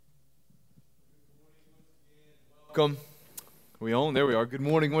Welcome. We on? There we are. Good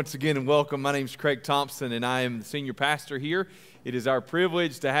morning once again and welcome. My name is Craig Thompson and I am the senior pastor here. It is our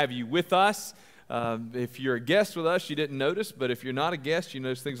privilege to have you with us. If you're a guest with us, you didn't notice, but if you're not a guest, you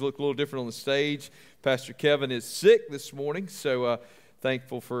notice things look a little different on the stage. Pastor Kevin is sick this morning, so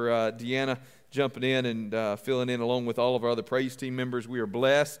thankful for Deanna jumping in and filling in along with all of our other praise team members. We are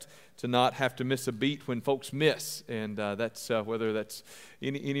blessed to not have to miss a beat when folks miss, and that's whether that's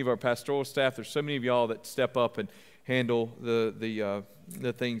any of our pastoral staff. There's so many of y'all that step up and handle the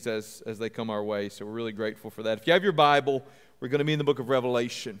things as they come our way, so we're really grateful for that. If you have your Bible, we're going to be in the book of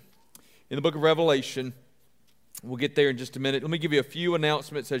Revelation. In the book of Revelation, we'll get there in just a minute. Let me give you a few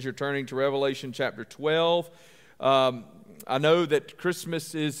announcements as you're turning to Revelation chapter 12. I know that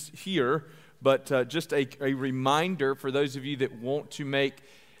Christmas is here, but just a reminder for those of you that want to make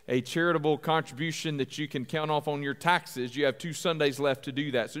a charitable contribution that you can count off on your taxes. You have 2 Sundays left to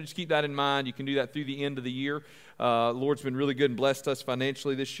do that. So just keep that in mind. You can do that through the end of the year. Lord's been really good and blessed us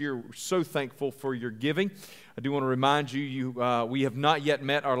financially this year. We're so thankful for your giving. I do want to remind you, we have not yet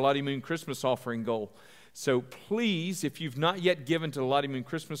met our Lottie Moon Christmas offering goal. So please, if you've not yet given to the Lottie Moon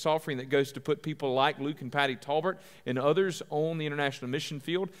Christmas offering that goes to put people like Luke and Patty Talbert and others on the international mission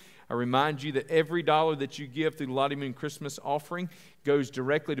field, I remind you that every dollar that you give through the Lottie Moon Christmas offering goes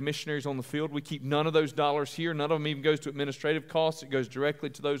directly to missionaries on the field. We keep none of those dollars here. None of them even goes to administrative costs. It goes directly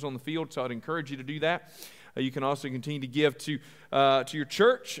to those on the field, so I'd encourage you to do that. You can also continue to give to your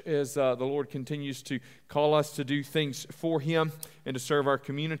church as the Lord continues to call us to do things for Him and to serve our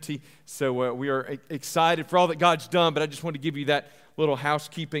community. So we are excited for all that God's done, but I just want to give you that little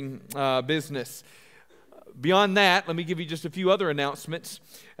housekeeping business. Beyond that, let me give you just a few other announcements.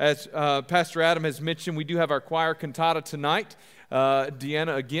 As Pastor Adam has mentioned, we do have our choir cantata tonight.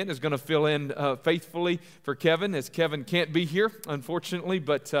 Deanna, again, is going to fill in faithfully for Kevin, as Kevin can't be here, unfortunately.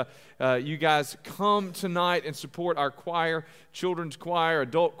 But you guys come tonight and support our choir, children's choir,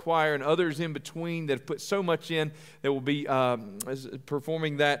 adult choir, and others in between that have put so much in that will be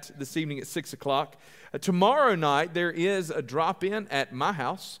performing that this evening at 6 o'clock. Tomorrow night, there is a drop-in at my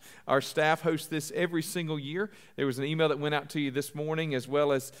house. Our staff hosts this every single year. There was an email that went out to you this morning, as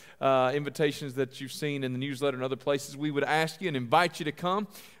well as invitations that you've seen in the newsletter and other places. We would ask you and invite you to come.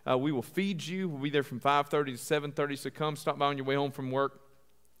 We will feed you. We'll be there from 5:30 to 7:30, so come stop by on your way home from work.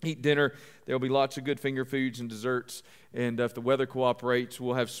 Eat dinner. There will be lots of good finger foods and desserts. And if the weather cooperates,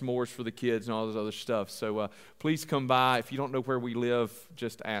 we'll have s'mores for the kids and all this other stuff. So please come by. If you don't know where we live,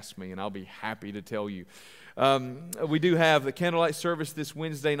 just ask me, and I'll be happy to tell you. We do have a candlelight service this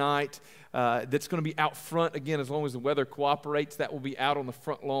Wednesday night that's going to be out front again as long as the weather cooperates. That will be out on the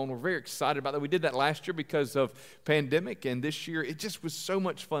front lawn. We're very excited about that. We did that last year because of pandemic, and this year it just was so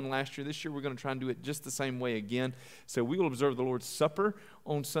much fun last year. This year we're going to try and do it just the same way again. So we will observe the Lord's Supper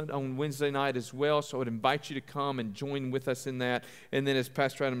on Wednesday night as well. So I would invite you to come and join with us in that. And then as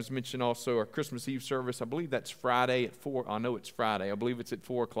Pastor Adam has mentioned also, our Christmas Eve service, I believe that's Friday at 4. I know it's Friday. I believe it's at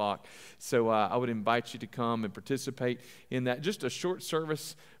 4 o'clock. So I would invite you to come and participate in that. Just a short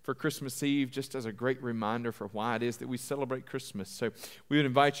service for Christmas Eve, just as a great reminder for why it is that we celebrate Christmas. So we would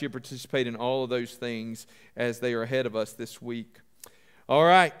invite you to participate in all of those things as they are ahead of us this week. All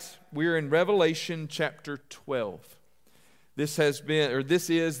right, we're in Revelation chapter 12. This is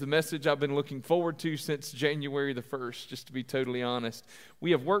the message I've been looking forward to since January the 1st, just to be totally honest.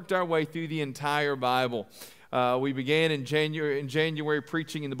 We have worked our way through the entire Bible. We began in January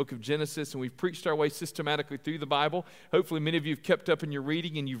preaching in the book of Genesis, and we've preached our way systematically through the Bible. Hopefully many of you have kept up in your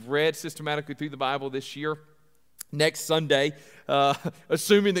reading and you've read systematically through the Bible this year. Next Sunday,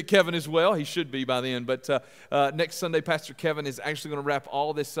 assuming that Kevin is well, he should be by then, but next Sunday, Pastor Kevin is actually going to wrap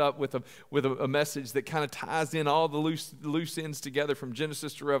all this up with a message that kind of ties in all the loose ends together from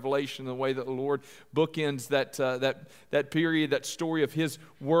Genesis to Revelation, the way that the Lord bookends that period, that story of His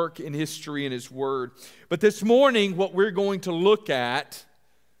work in history and His Word. But this morning, what we're going to look at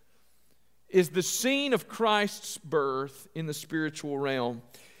is the scene of Christ's birth in the spiritual realm.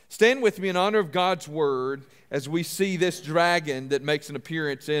 Stand with me in honor of God's Word as we see this dragon that makes an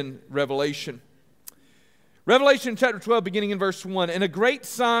appearance in Revelation. Revelation chapter 12, beginning in verse 1. And a great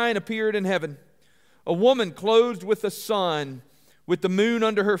sign appeared in heaven, a woman clothed with the sun, with the moon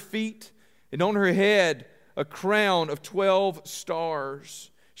under her feet, and on her head a crown of 12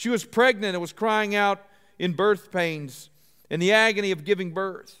 stars. She was pregnant and was crying out in birth pains and the agony of giving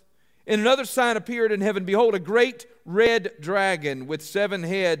birth. And another sign appeared in heaven. Behold, a great red dragon with 7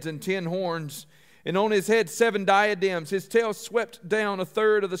 heads and 10 horns, and on his head 7 diadems. His tail swept down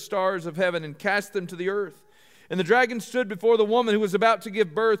 1/3 of the stars of heaven and cast them to the earth. And the dragon stood before the woman who was about to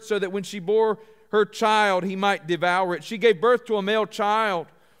give birth, so that when she bore her child, he might devour it. She gave birth to a male child,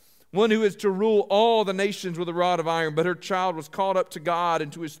 one who is to rule all the nations with a rod of iron. But her child was caught up to God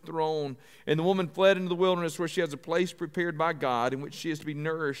and to his throne. And the woman fled into the wilderness, where she has a place prepared by God, in which she is to be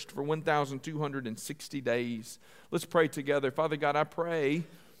nourished for 1,260 days. Let's pray together. Father God, I pray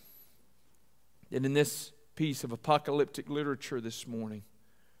that in this piece of apocalyptic literature this morning,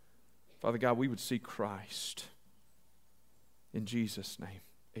 Father God, we would see Christ. In Jesus' name,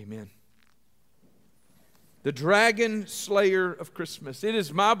 amen. The dragon slayer of Christmas. It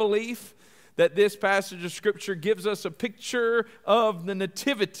is my belief that this passage of Scripture gives us a picture of the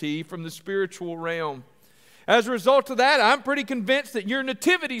nativity from the spiritual realm. As a result of that, I'm pretty convinced that your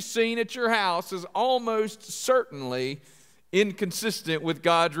nativity scene at your house is almost certainly inconsistent with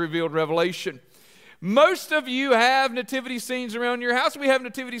God's revealed revelation. Most of you have nativity scenes around your house. We have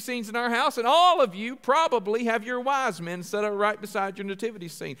nativity scenes in our house, and all of you probably have your wise men set up right beside your nativity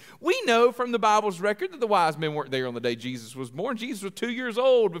scene. We know from the Bible's record that the wise men weren't there on the day Jesus was born. Jesus was 2 years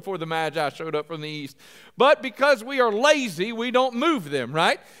old before the Magi showed up from the east. But because we are lazy, we don't move them,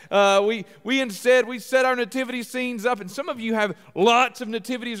 right? We instead set our nativity scenes up, and some of you have lots of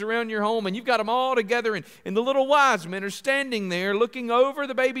nativities around your home, and you've got them all together, and the little wise men are standing there looking over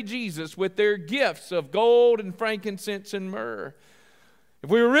the baby Jesus with their gifts of gold and frankincense and myrrh. If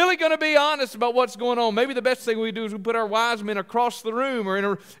we were really going to be honest about what's going on, maybe the best thing we do is we put our wise men across the room or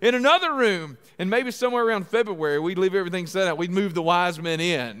in another room, and maybe somewhere around February we'd leave everything set out. We'd move the wise men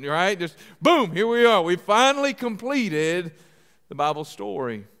in, right? Just boom, here we are. We finally completed the Bible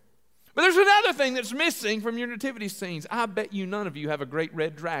story. But there's another thing that's missing from your nativity scenes. I bet you none of you have a great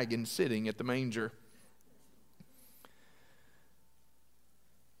red dragon sitting at the manger.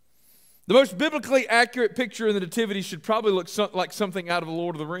 The most biblically accurate picture in the nativity should probably look like something out of The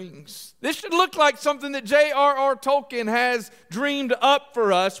Lord of the Rings. This should look like something that J.R.R. Tolkien has dreamed up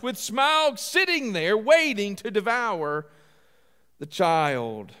for us, with Smaug sitting there waiting to devour the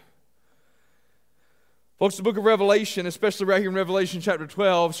child. Folks, the book of Revelation, especially right here in Revelation chapter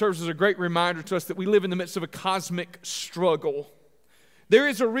 12, serves as a great reminder to us that we live in the midst of a cosmic struggle. There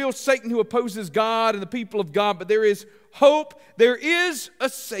is a real Satan who opposes God and the people of God, but there is hope. There is a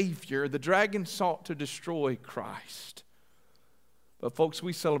Savior. The dragon sought to destroy Christ. But folks,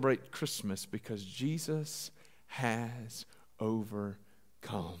 we celebrate Christmas because Jesus has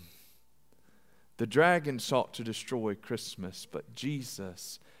overcome. The dragon sought to destroy Christmas, but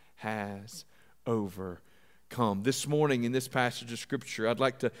Jesus has overcome. This morning in this passage of Scripture, I'd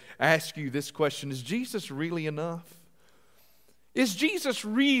like to ask you this question: is Jesus really enough? Is Jesus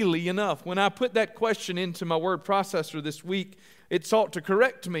really enough? When I put that question into my word processor this week, it sought to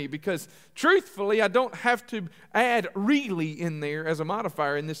correct me, because truthfully, I don't have to add really in there as a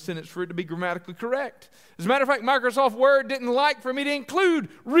modifier in this sentence for it to be grammatically correct. As a matter of fact, Microsoft Word didn't like for me to include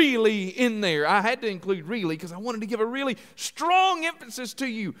really in there. I had to include really because I wanted to give a really strong emphasis to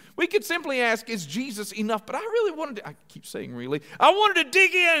you. We could simply ask, is Jesus enough? But I really wanted to, I keep saying really, I wanted to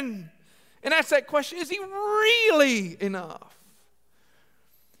dig in and ask that question, is he really enough?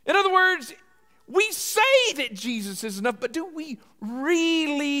 In other words, we say that Jesus is enough, but do we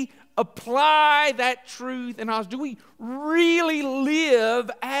really apply that truth in us? Do we really live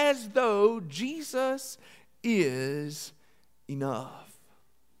as though Jesus is enough?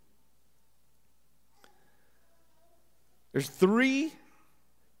 There's three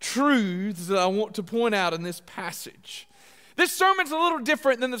truths that I want to point out in this passage. This sermon's a little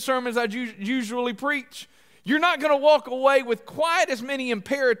different than the sermons I usually preach. You're not going to walk away with quite as many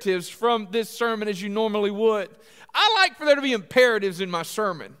imperatives from this sermon as you normally would. I like for there to be imperatives in my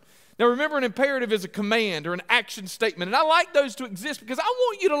sermon. Now remember, an imperative is a command or an action statement, and I like those to exist because I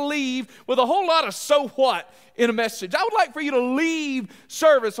want you to leave with a whole lot of so what in a message. I would like for you to leave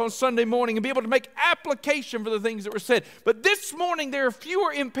service on Sunday morning and be able to make application for the things that were said. But this morning there are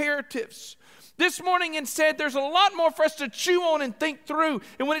fewer imperatives. This morning instead, there's a lot more for us to chew on and think through.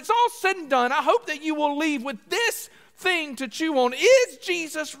 And when it's all said and done, I hope that you will leave with this thing to chew on. Is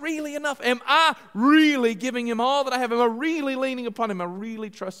Jesus really enough? Am I really giving him all that I have? Am I really leaning upon him? Am I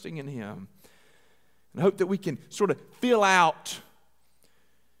really trusting in him? And I hope that we can sort of fill out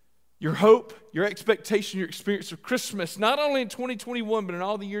your hope, your expectation, your experience of Christmas, not only in 2021, but in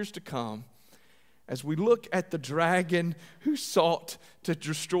all the years to come, as we look at the dragon who sought to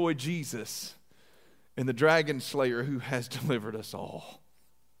destroy Jesus and the dragon slayer who has delivered us all.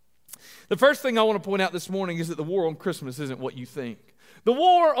 The first thing I want to point out this morning is that the war on Christmas isn't what you think. The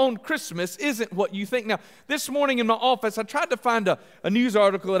war on Christmas isn't what you think. Now, this morning in my office, I tried to find a news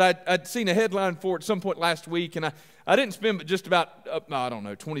article that I'd seen a headline for at some point last week, and I didn't spend but just about,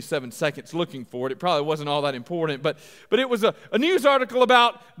 27 seconds looking for it. It probably wasn't all that important, but it was a news article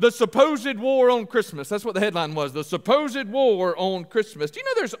about the supposed war on Christmas. That's what the headline was, the supposed war on Christmas. Do you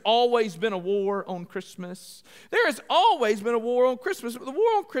know there's always been a war on Christmas? There has always been a war on Christmas, but the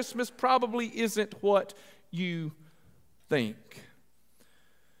war on Christmas probably isn't what you think.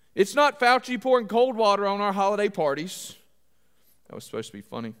 It's not Fauci pouring cold water on our holiday parties. That was supposed to be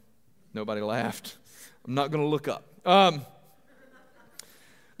funny. Nobody laughed. I'm not going to look up. The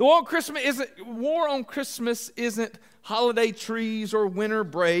war on Christmas isn't holiday trees or winter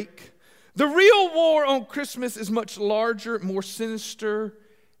break. The real war on Christmas is much larger, more sinister,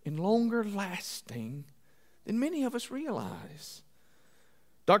 and longer lasting than many of us realize.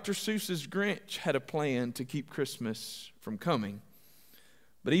 Dr. Seuss's Grinch had a plan to keep Christmas from coming.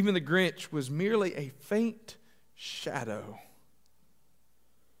 But even the Grinch was merely a faint shadow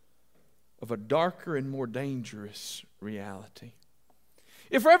of a darker and more dangerous reality.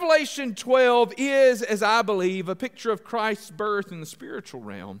 If Revelation 12 is, as I believe, a picture of Christ's birth in the spiritual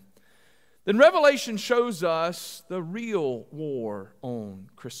realm, then Revelation shows us the real war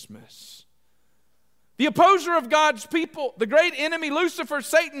on Christmas. The opposer of God's people, the great enemy, Lucifer,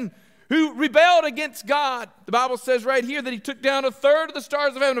 Satan, who rebelled against God. The Bible says right here that he took down a third of the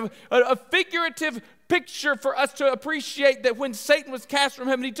stars of heaven, a figurative picture for us to appreciate that when Satan was cast from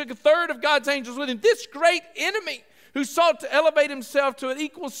heaven, he took a third of God's angels with him. This great enemy who sought to elevate himself to an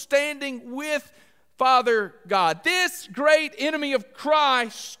equal standing with Father God. This great enemy of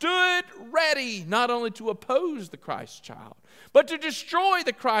Christ stood ready not only to oppose the Christ child, but to destroy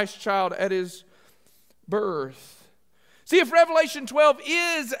the Christ child at his birth. See, if Revelation 12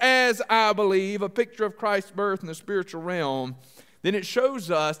 is, as I believe, a picture of Christ's birth in the spiritual realm, then it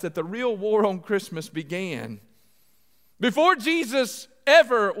shows us that the real war on Christmas began before Jesus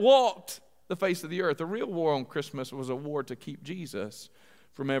ever walked the face of the earth. The real war on Christmas was a war to keep Jesus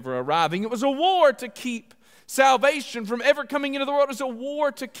from ever arriving. It was a war to keep salvation from ever coming into the world. It was a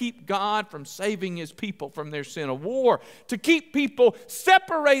war to keep God from saving His people from their sin. A war to keep people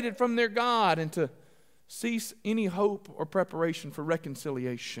separated from their God and to cease any hope or preparation for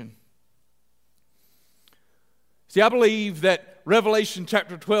reconciliation. See, I believe that Revelation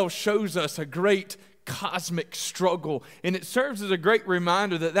chapter 12 shows us a great cosmic struggle, and it serves as a great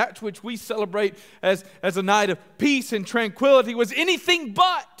reminder that which we celebrate as a night of peace and tranquility was anything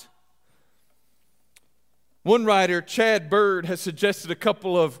but. One writer, Chad Bird, has suggested a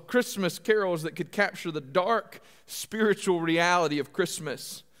couple of Christmas carols that could capture the dark spiritual reality of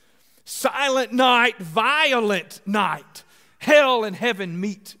Christmas. Silent night, violent night, hell and heaven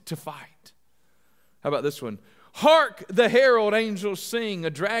meet to fight. How about this one? Hark the herald angels sing, a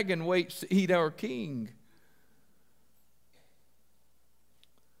dragon waits to eat our king.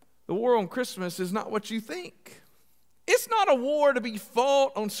 The war on Christmas is not what you think. It's not a war to be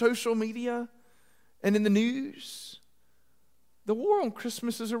fought on social media and in the news. The war on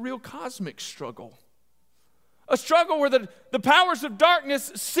Christmas is a real cosmic struggle. A struggle where the powers of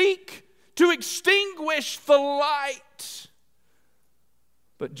darkness seek to extinguish the light.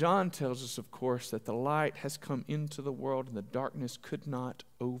 But John tells us, of course, that the light has come into the world and the darkness could not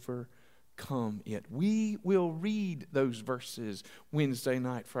overcome it. We will read those verses Wednesday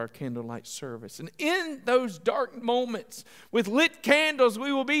night for our candlelight service. And in those dark moments, with lit candles,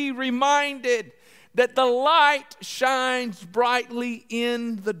 we will be reminded that the light shines brightly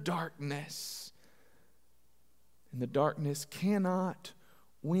in the darkness. And the darkness cannot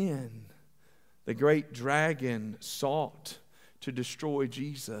win. The great dragon sought to destroy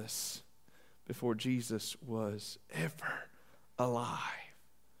Jesus before Jesus was ever alive.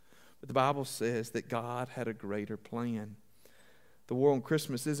 But the Bible says that God had a greater plan. The war on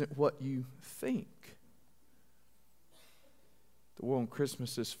Christmas isn't what you think. The war on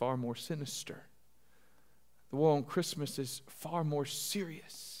Christmas is far more sinister. The war on Christmas is far more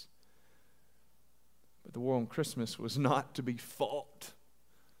serious. But the war on Christmas was not to be fought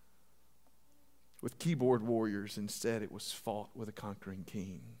with keyboard warriors. Instead, it was fought with a conquering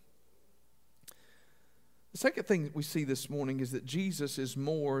king. The second thing that we see this morning is that Jesus is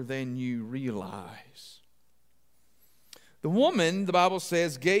more than you realize. The woman, the Bible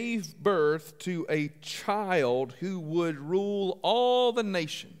says, gave birth to a child who would rule all the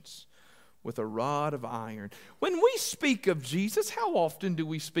nations with a rod of iron. When we speak of Jesus, how often do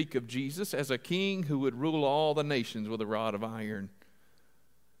we speak of Jesus as a king who would rule all the nations with a rod of iron?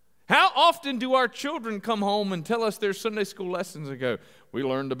 How often do our children come home and tell us their Sunday school lessons ago, we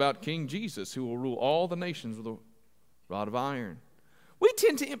learned about King Jesus who will rule all the nations with a rod of iron? We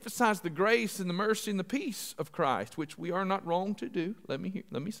tend to emphasize the grace and the mercy and the peace of Christ, which we are not wrong to do. Let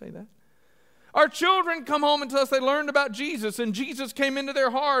me say that. Our children come home and tell us they learned about Jesus and Jesus came into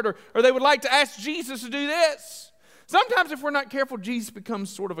their heart, or they would like to ask Jesus to do this. Sometimes if we're not careful, Jesus becomes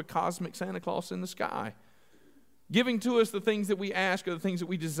sort of a cosmic Santa Claus in the sky, giving to us the things that we ask or the things that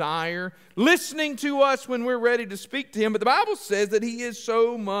we desire, listening to us when we're ready to speak to Him. But the Bible says that He is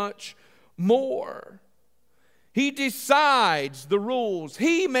so much more. He decides the rules.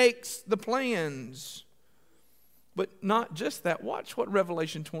 He makes the plans. But not just that. Watch what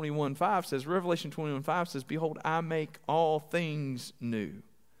Revelation 21:5 says. Revelation 21:5 says, "Behold, I make all things new."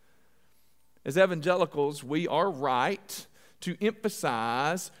 As evangelicals, we are right to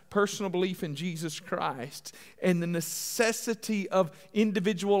emphasize personal belief in Jesus Christ and the necessity of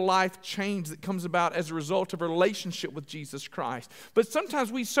individual life change that comes about as a result of a relationship with Jesus Christ. But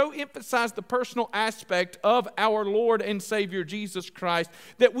sometimes we so emphasize the personal aspect of our Lord and Savior Jesus Christ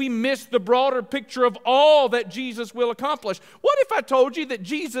that we miss the broader picture of all that Jesus will accomplish. What if I told you that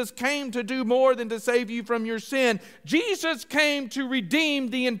Jesus came to do more than to save you from your sin? Jesus came to redeem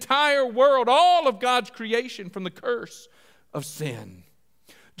the entire world, all of God's creation, from the curse of sin.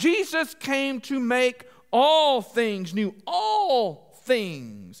 Jesus came to make all things new, all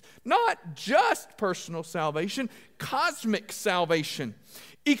things, not just personal salvation, cosmic salvation,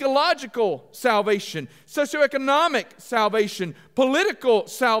 ecological salvation, socioeconomic salvation, political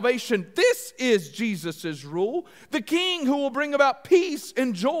salvation. This is Jesus' rule. The King who will bring about peace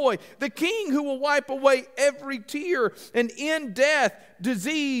and joy. The King who will wipe away every tear and end death,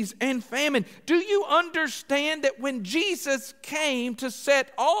 disease, and famine. Do you understand that when Jesus came to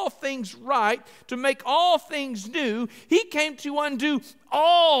set all things right, to make all things new, He came to undo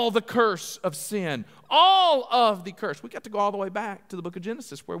all the curse of sin, all of the curse. We got to go all the way back to the book of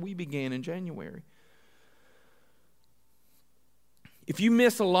Genesis where we began in January. If you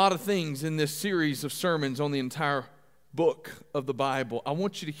miss a lot of things in this series of sermons on the entire book of the Bible, I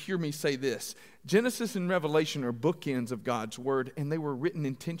want you to hear me say this. Genesis and Revelation are bookends of God's Word, and they were written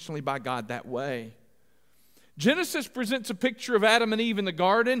intentionally by God that way. Genesis presents a picture of Adam and Eve in the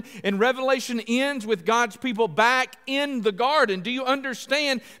garden, and Revelation ends with God's people back in the garden. Do you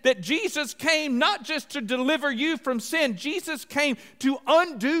understand that Jesus came not just to deliver you from sin? Jesus came to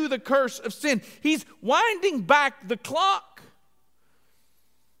undo the curse of sin. He's winding back the clock.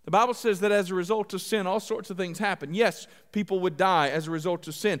 The Bible says that as a result of sin, all sorts of things happen. Yes, people would die as a result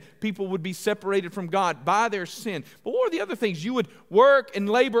of sin. People would be separated from God by their sin. But what are the other things? You would work and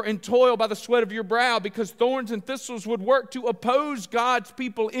labor and toil by the sweat of your brow because thorns and thistles would work to oppose God's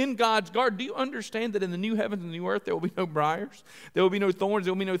people in God's garden. Do you understand that in the new heavens and the new earth there will be no briars? There will be no thorns.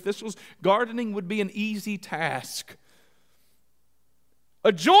 There will be no thistles. Gardening would be an easy task.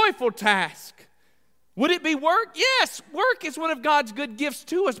 A joyful task. Would it be work? Yes, work is one of God's good gifts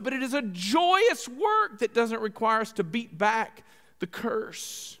to us, but it is a joyous work that doesn't require us to beat back the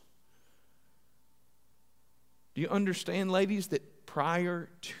curse. Do you understand, ladies, that prior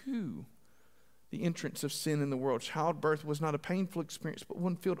to the entrance of sin in the world, childbirth was not a painful experience, but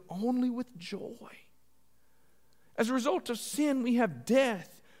one filled only with joy? As a result of sin, we have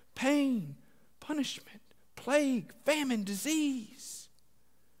death, pain, punishment, plague, famine, disease.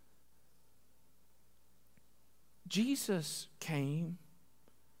 Jesus came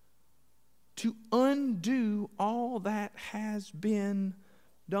to undo all that has been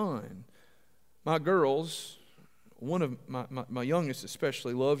done. My girls, one of my youngest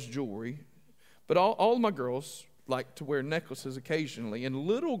especially, loves jewelry, but all my girls like to wear necklaces occasionally, and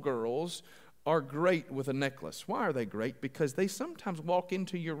little girls are great with a necklace. Why are they great? Because they sometimes walk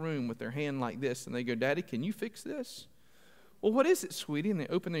into your room with their hand like this, and they go, "Daddy, can you fix this?" "Well, what is it, sweetie?" And they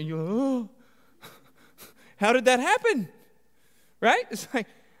open there, and you go, "Oh. How did that happen?" Right? It's like,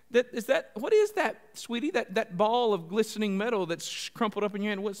 what is that, sweetie? That ball of glistening metal that's crumpled up in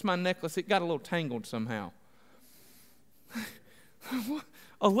your hand. What's my necklace? It got a little tangled somehow.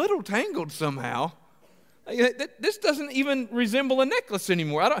 A little tangled somehow? This doesn't even resemble a necklace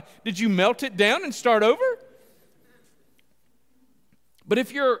anymore. Did you melt it down and start over? But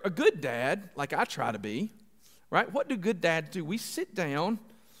if you're a good dad, like I try to be, right? What do good dads do? We sit down.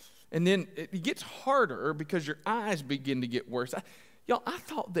 And then it gets harder because your eyes begin to get worse. I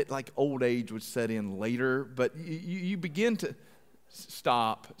thought that like old age would set in later, but you begin to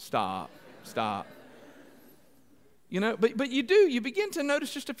stop. You know, but you begin to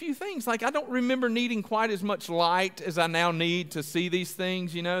notice just a few things. Like I don't remember needing quite as much light as I now need to see these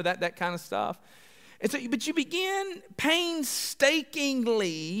things, you know, that kind of stuff. And so, but you begin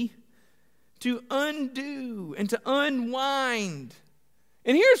painstakingly to undo and to unwind.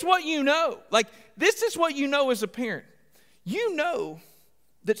 And here's what you know. Like, this is what you know as a parent. You know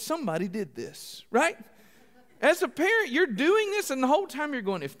that somebody did this, right? As a parent, you're doing this, and the whole time you're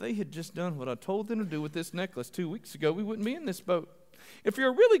going, if they had just done what I told them to do with this necklace 2 weeks ago, we wouldn't be in this boat. If you're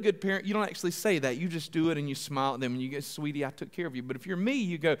a really good parent, you don't actually say that. You just do it, and you smile at them, and you go, sweetie, I took care of you. But if you're me,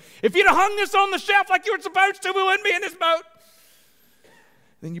 you go, if you'd have hung this on the shelf like you were supposed to, we wouldn't be in this boat.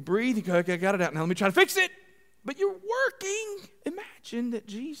 Then you breathe, you go, okay, I got it out. Now let me try to fix it. But you're working. Imagine that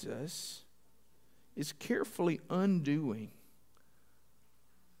Jesus is carefully undoing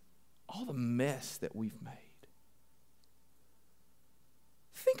all the mess that we've made.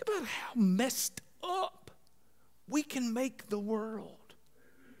 Think about how messed up we can make the world.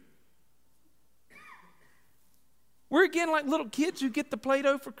 We're again like little kids who get the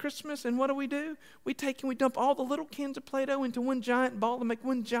Play-Doh for Christmas, and what do? We take and we dump all the little cans of Play-Doh into one giant ball to make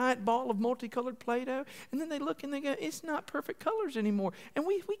one giant ball of multicolored Play-Doh, and then they look and they go, it's not perfect colors anymore, and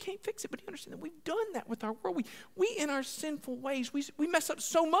we can't fix it. But you understand that we've done that with our world. We in our sinful ways, we mess up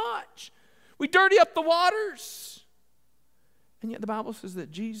so much. We dirty up the waters. And yet the Bible says that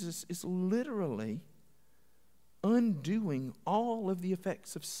Jesus is literally undoing all of the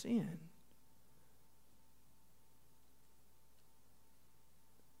effects of sin.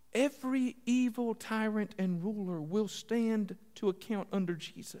 Every evil tyrant and ruler will stand to account under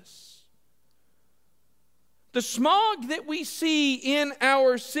Jesus. The smog that we see in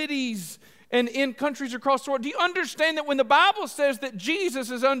our cities and in countries across the world, do you understand that when the Bible says that Jesus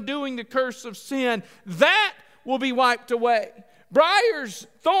is undoing the curse of sin, that will be wiped away? Briars,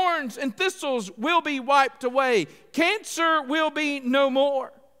 thorns, and thistles will be wiped away. Cancer will be no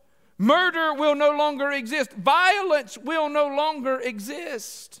more. Murder will no longer exist. Violence will no longer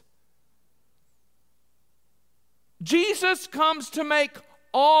exist. Jesus comes to make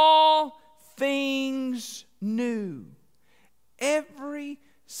all things new. Every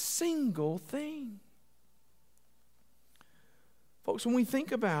single thing. Folks, when we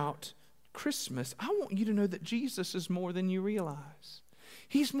think about Christmas, I want you to know that Jesus is more than you realize.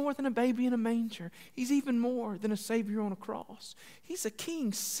 He's more than a baby in a manger. He's even more than a Savior on a cross. He's a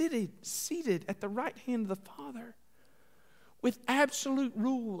king seated at the right hand of the Father with absolute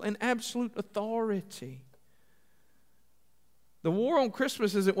rule and absolute authority. The war on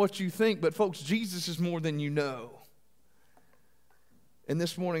Christmas isn't what you think, but folks, Jesus is more than you know. And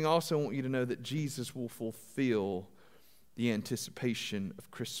this morning also I want you to know that Jesus will fulfill the anticipation of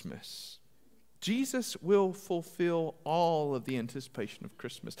Christmas. Jesus will fulfill all of the anticipation of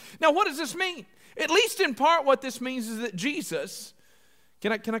Christmas. Now, what does this mean? At least in part, what this means is that Jesus,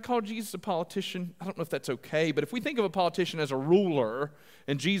 can I call Jesus a politician? I don't know if that's okay, but if we think of a politician as a ruler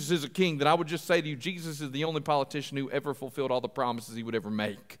and Jesus is a king, then I would just say to you, Jesus is the only politician who ever fulfilled all the promises he would ever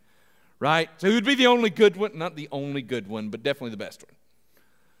make, right? So he would be the only good one, not the only good one, but definitely the best one.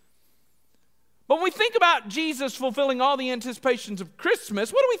 But when we think about Jesus fulfilling all the anticipations of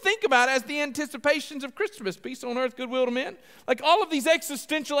Christmas, what do we think about as the anticipations of Christmas? Peace on earth, goodwill to men. Like all of these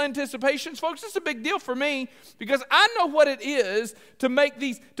existential anticipations, folks, this is a big deal for me because I know what it is to make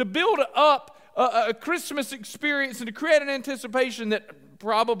these, to build up a Christmas experience and to create an anticipation that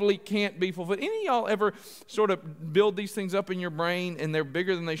probably can't be fulfilled. Any of y'all ever sort of build these things up in your brain and they're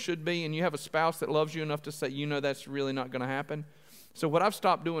bigger than they should be, and you have a spouse that loves you enough to say, you know, that's really not going to happen? So what I've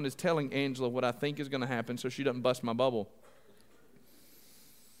stopped doing is telling Angela what I think is going to happen so she doesn't bust my bubble.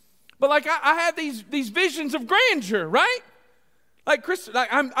 But like I had these visions of grandeur, right? Like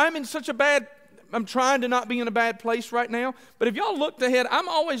I'm in such a bad, I'm trying to not be in a bad place right now. But if y'all looked ahead, I'm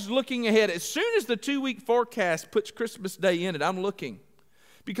always looking ahead. As soon as the 2-week forecast puts Christmas Day in it, I'm looking.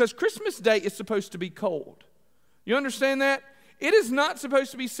 Because Christmas Day is supposed to be cold. You understand that? It is not supposed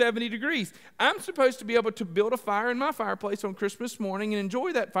to be 70 degrees. I'm supposed to be able to build a fire in my fireplace on Christmas morning and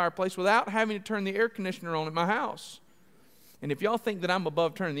enjoy that fireplace without having to turn the air conditioner on at my house. And if y'all think that I'm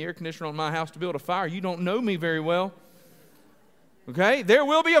above turning the air conditioner on my house to build a fire, you don't know me very well. Okay? There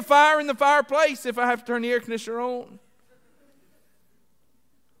will be a fire in the fireplace if I have to turn the air conditioner on.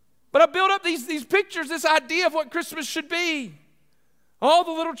 But I built up these pictures, this idea of what Christmas should be. All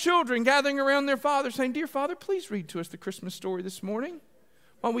the little children gathering around their father saying, "Dear Father, please read to us the Christmas story this morning."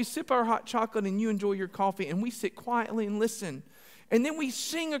 While we sip our hot chocolate and you enjoy your coffee and we sit quietly and listen. And then we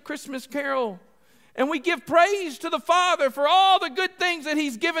sing a Christmas carol. And we give praise to the Father for all the good things that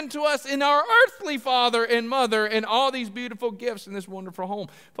He's given to us in our earthly father and mother and all these beautiful gifts in this wonderful home.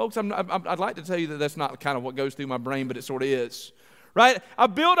 Folks, I'd like to tell you that that's not kind of what goes through my brain, but it sort of is. Right? I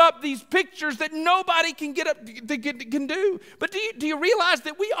build up these pictures that nobody can can do. But do you realize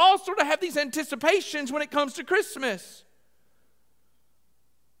that we all sort of have these anticipations when it comes to Christmas?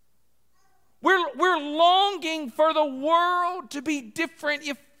 We're longing for the world to be different,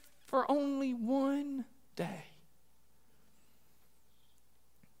 if for only one day.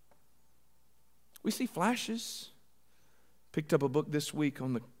 We see flashes. Picked up a book this week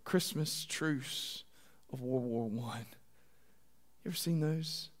on the Christmas truce of World War I. You ever seen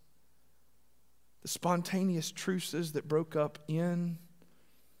those? The spontaneous truces that broke up in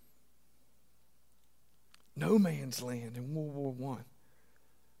no man's land in World War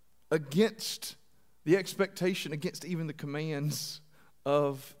I. Against the expectation, against even the commands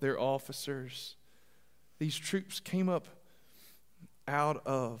of their officers. These troops came up out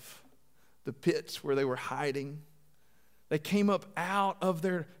of the pits where they were hiding. They came up out of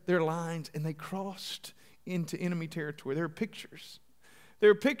their lines and they crossed into enemy territory. There are pictures. There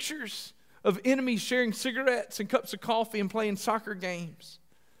are pictures of enemies sharing cigarettes and cups of coffee and playing soccer games.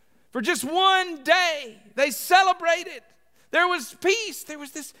 For just one day, they celebrated. There was peace. There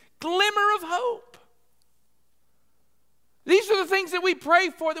was this glimmer of hope. These are the things that we pray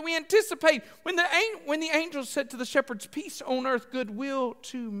for, that we anticipate. When the angels said to the shepherds, peace on earth, goodwill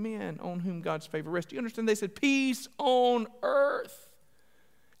to men on whom God's favor rests. Do you understand? They said peace on earth,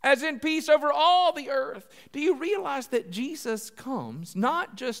 as in peace over all the earth. Do you realize that Jesus comes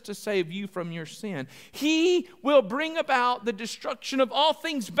not just to save you from your sin? He will bring about the destruction of all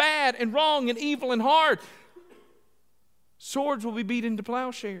things bad and wrong and evil and hard. Swords will be beat into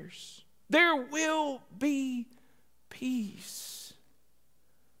plowshares. There will be peace.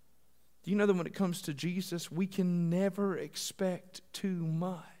 Do you know that when it comes to Jesus, we can never expect too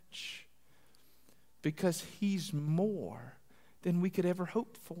much, because He's more than we could ever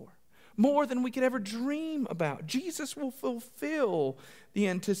hope for, more than we could ever dream about. Jesus will fulfill the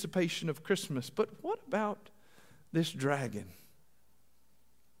anticipation of Christmas. But what about this dragon?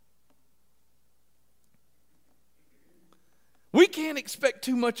 We can't expect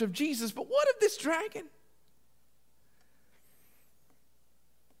too much of Jesus, but what of this dragon?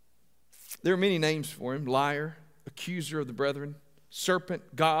 There are many names for him: liar, accuser of the brethren,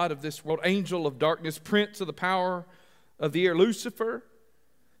 serpent, God of this world, angel of darkness, prince of the power of the air, Lucifer.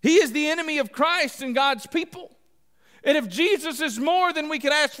 He is the enemy of Christ and God's people. And if Jesus is more than we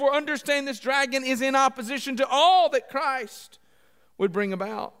could ask for, understand this dragon is in opposition to all that Christ would bring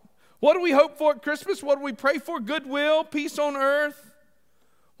about. What do we hope for at Christmas? What do we pray for? Goodwill, peace on earth.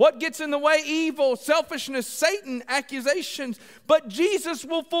 What gets in the way? Evil, selfishness, Satan, accusations. But Jesus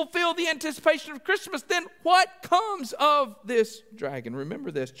will fulfill the anticipation of Christmas. Then what comes of this dragon? Remember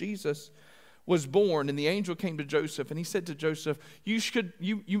this: Jesus was born, and the angel came to Joseph, and he said to Joseph,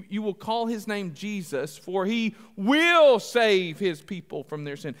 you will call his name Jesus, for he will save his people from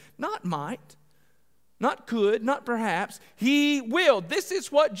their sin. Not might, not could, not perhaps. He will. This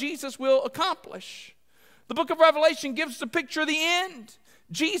is what Jesus will accomplish. The book of Revelation gives us a picture of the end.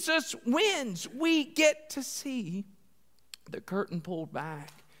 Jesus wins. We get to see the curtain pulled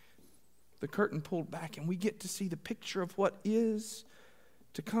back. The curtain pulled back, and we get to see the picture of what is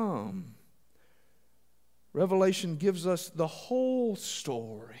to come. Revelation gives us the whole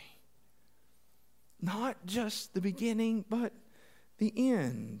story. Not just the beginning, but the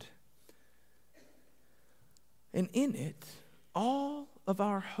end. And in it, all of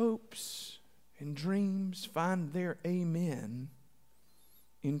our hopes and dreams find their amen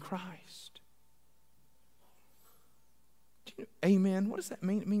in Christ. Do you know, amen, what does that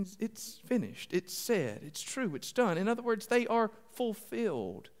mean? It means it's finished, it's said, it's true, it's done. In other words, they are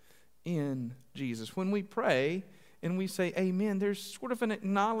fulfilled in Jesus. When we pray and we say amen, there's sort of an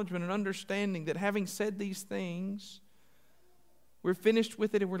acknowledgement, an understanding that having said these things, we're finished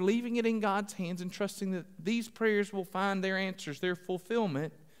with it and we're leaving it in God's hands and trusting that these prayers will find their answers, their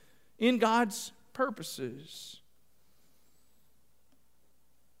fulfillment in God's purposes.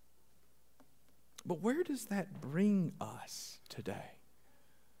 But where does that bring us today?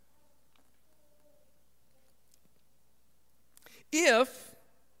 If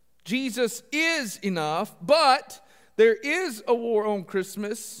Jesus is enough, but there is a war on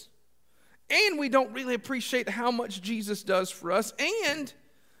Christmas, and we don't really appreciate how much Jesus does for us, and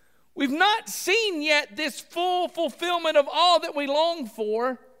we've not seen yet this full fulfillment of all that we long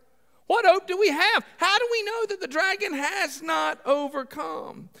for, what hope do we have? How do we know that the dragon has not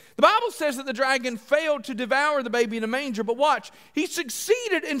overcome? The Bible says that the dragon failed to devour the baby in a manger, but watch, he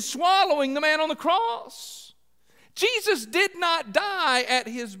succeeded in swallowing the man on the cross. Jesus did not die at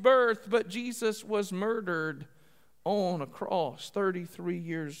his birth, but Jesus was murdered on a cross 33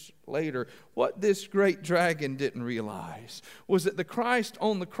 years later. What this great dragon didn't realize was that the Christ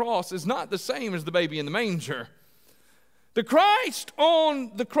on the cross is not the same as the baby in the manger. The Christ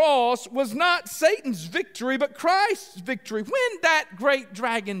on the cross was not Satan's victory, but Christ's victory. When that great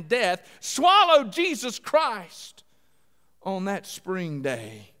dragon death swallowed Jesus Christ on that spring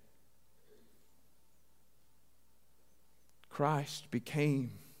day, Christ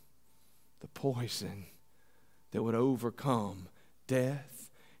became the poison that would overcome death,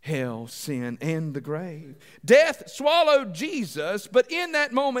 hell, sin, and the grave. Death swallowed Jesus, but in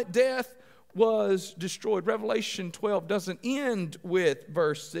that moment, death was destroyed. Revelation 12 doesn't end with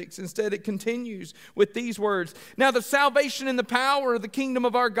verse 6. Instead, it continues with these words. Now the salvation and the power of the kingdom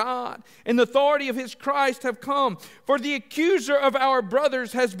of our God and the authority of his Christ have come. For the accuser of our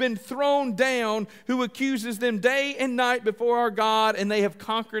brothers has been thrown down, who accuses them day and night before our God, and they have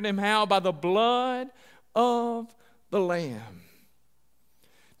conquered him. How? By the blood of the Lamb.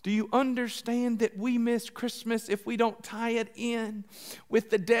 Do you understand that we miss Christmas if we don't tie it in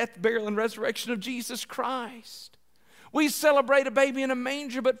with the death, burial, and resurrection of Jesus Christ? We celebrate a baby in a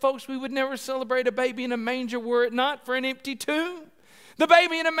manger, but folks, we would never celebrate a baby in a manger were it not for an empty tomb. The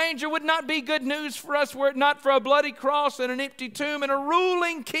baby in a manger would not be good news for us were it not for a bloody cross and an empty tomb and a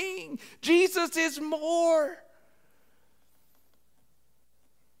ruling king. Jesus is more.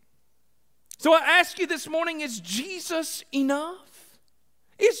 So I ask you this morning, is Jesus enough?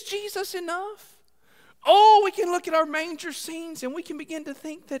 Is Jesus enough? Oh, we can look at our manger scenes and we can begin to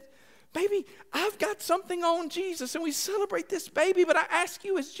think that, maybe I've got something on Jesus and we celebrate this baby, but I ask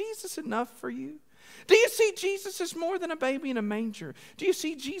you, is Jesus enough for you? Do you see Jesus as more than a baby in a manger? Do you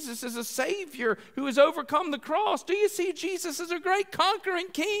see Jesus as a Savior who has overcome the cross? Do you see Jesus as a great conquering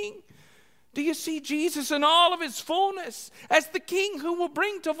King? Do you see Jesus in all of his fullness as the King who will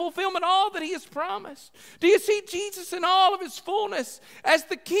bring to fulfillment all that he has promised? Do you see Jesus in all of his fullness as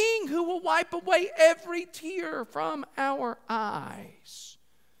the King who will wipe away every tear from our eyes?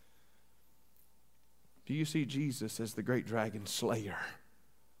 Do you see Jesus as the great dragon slayer,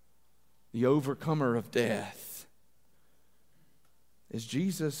 the overcomer of death? Is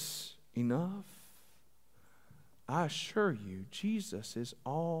Jesus enough? I assure you, Jesus is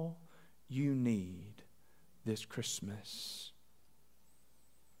all you need this Christmas.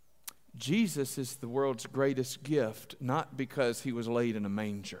 Jesus is the world's greatest gift, not because he was laid in a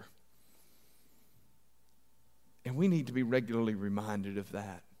manger. And we need to be regularly reminded of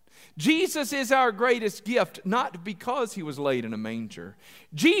that. Jesus is our greatest gift, not because he was laid in a manger.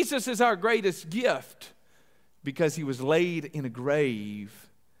 Jesus is our greatest gift because he was laid in a grave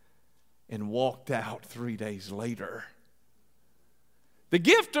and walked out 3 days later. The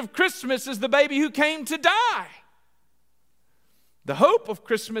gift of Christmas is the baby who came to die. The hope of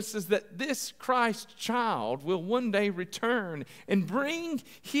Christmas is that this Christ child will one day return and bring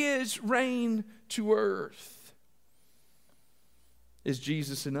his reign to earth. Is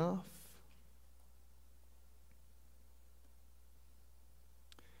Jesus enough?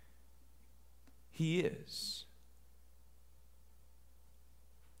 He is.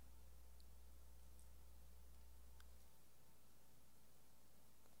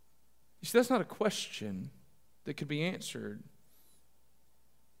 You see, that's not a question that could be answered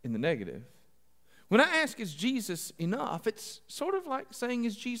in the negative. When I ask, is Jesus enough? It's sort of like saying,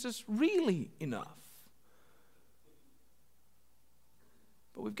 is Jesus really enough?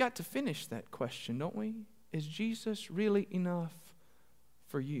 But we've got to finish that question, don't we? Is Jesus really enough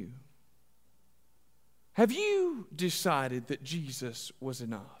for you? Have you decided that Jesus was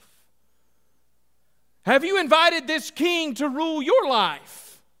enough? Have you invited this King to rule your life?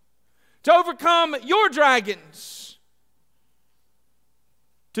 To overcome your dragons,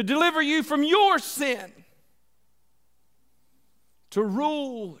 to deliver you from your sin, to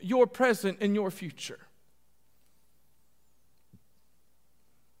rule your present and your future.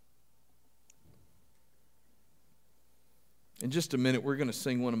 In just a minute, we're going to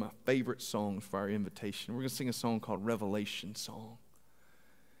sing one of my favorite songs for our invitation. We're going to sing a song called Revelation Song.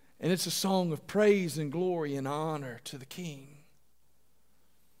 And it's a song of praise and glory and honor to the King.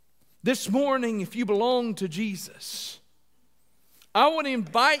 This morning, if you belong to Jesus, I want to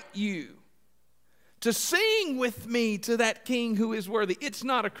invite you to sing with me to that King who is worthy. It's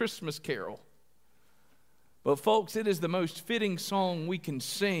not a Christmas carol. But folks, it is the most fitting song we can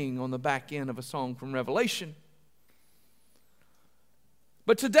sing on the back end of a song from Revelation.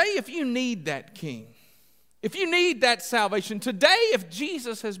 But today, if you need that King, if you need that salvation, today, if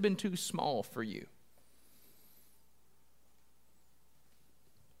Jesus has been too small for you,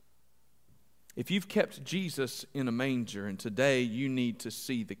 if you've kept Jesus in a manger and today you need to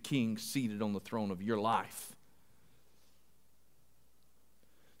see the King seated on the throne of your life,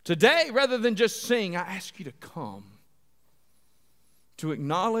 today, rather than just sing, I ask you to come, to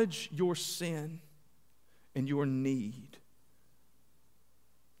acknowledge your sin and your need,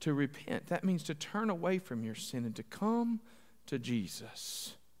 to repent. That means to turn away from your sin and to come to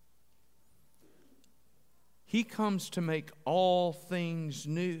Jesus. He comes to make all things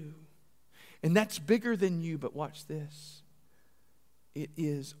new. And that's bigger than you, but watch this. it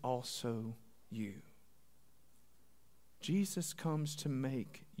is also you. Jesus comes to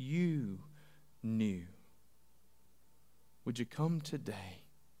make you new. Would you come today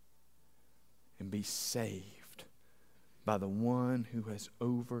and be saved by the one who has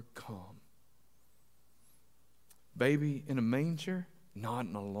overcome? Baby in a manger? Not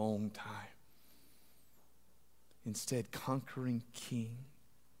in a long time. Instead, conquering King.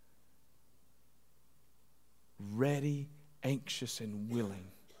 Ready, anxious, and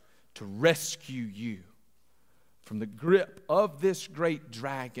willing to rescue you from the grip of this great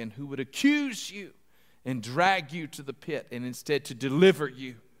dragon who would accuse you and drag you to the pit, and instead to deliver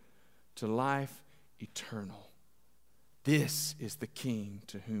you to life eternal. This is the King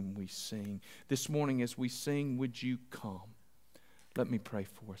to whom we sing. This morning as we sing, would you come? Let me pray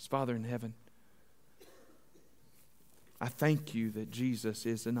for us. Father in heaven, I thank you that Jesus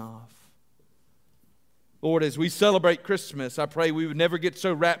is enough. Lord, as we celebrate Christmas, I pray we would never get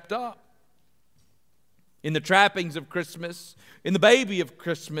so wrapped up in the trappings of Christmas, in the baby of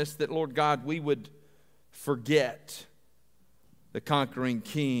Christmas, that, Lord God, we would forget the conquering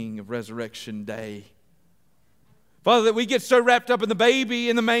King of Resurrection Day. Father, that we get so wrapped up in the baby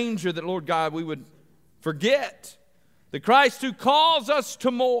in the manger that, Lord God, we would forget the Christ who calls us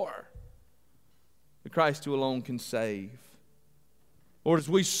to more, the Christ who alone can save. Lord, as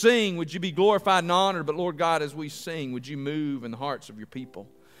we sing, would you be glorified and honored? But Lord God, as we sing, would you move in the hearts of your people?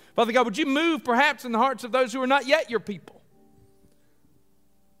 Father God, would you move perhaps in the hearts of those who are not yet your people?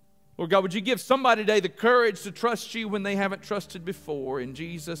 Lord God, would you give somebody today the courage to trust you when they haven't trusted before? In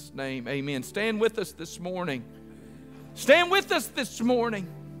Jesus' name, amen. Stand with us this morning. Stand with us this morning.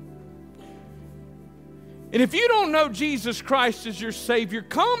 And if you don't know Jesus Christ as your Savior,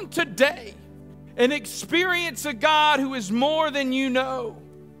 come today and experience a God who is more than you know.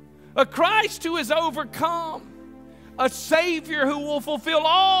 A Christ who has overcome. A Savior who will fulfill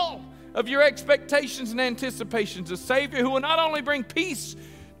all of your expectations and anticipations. A Savior who will not only bring peace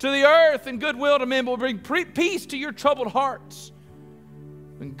to the earth and goodwill to men, but will bring peace to your troubled hearts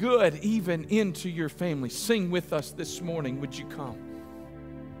and good even into your family. Sing with us this morning. Would you come?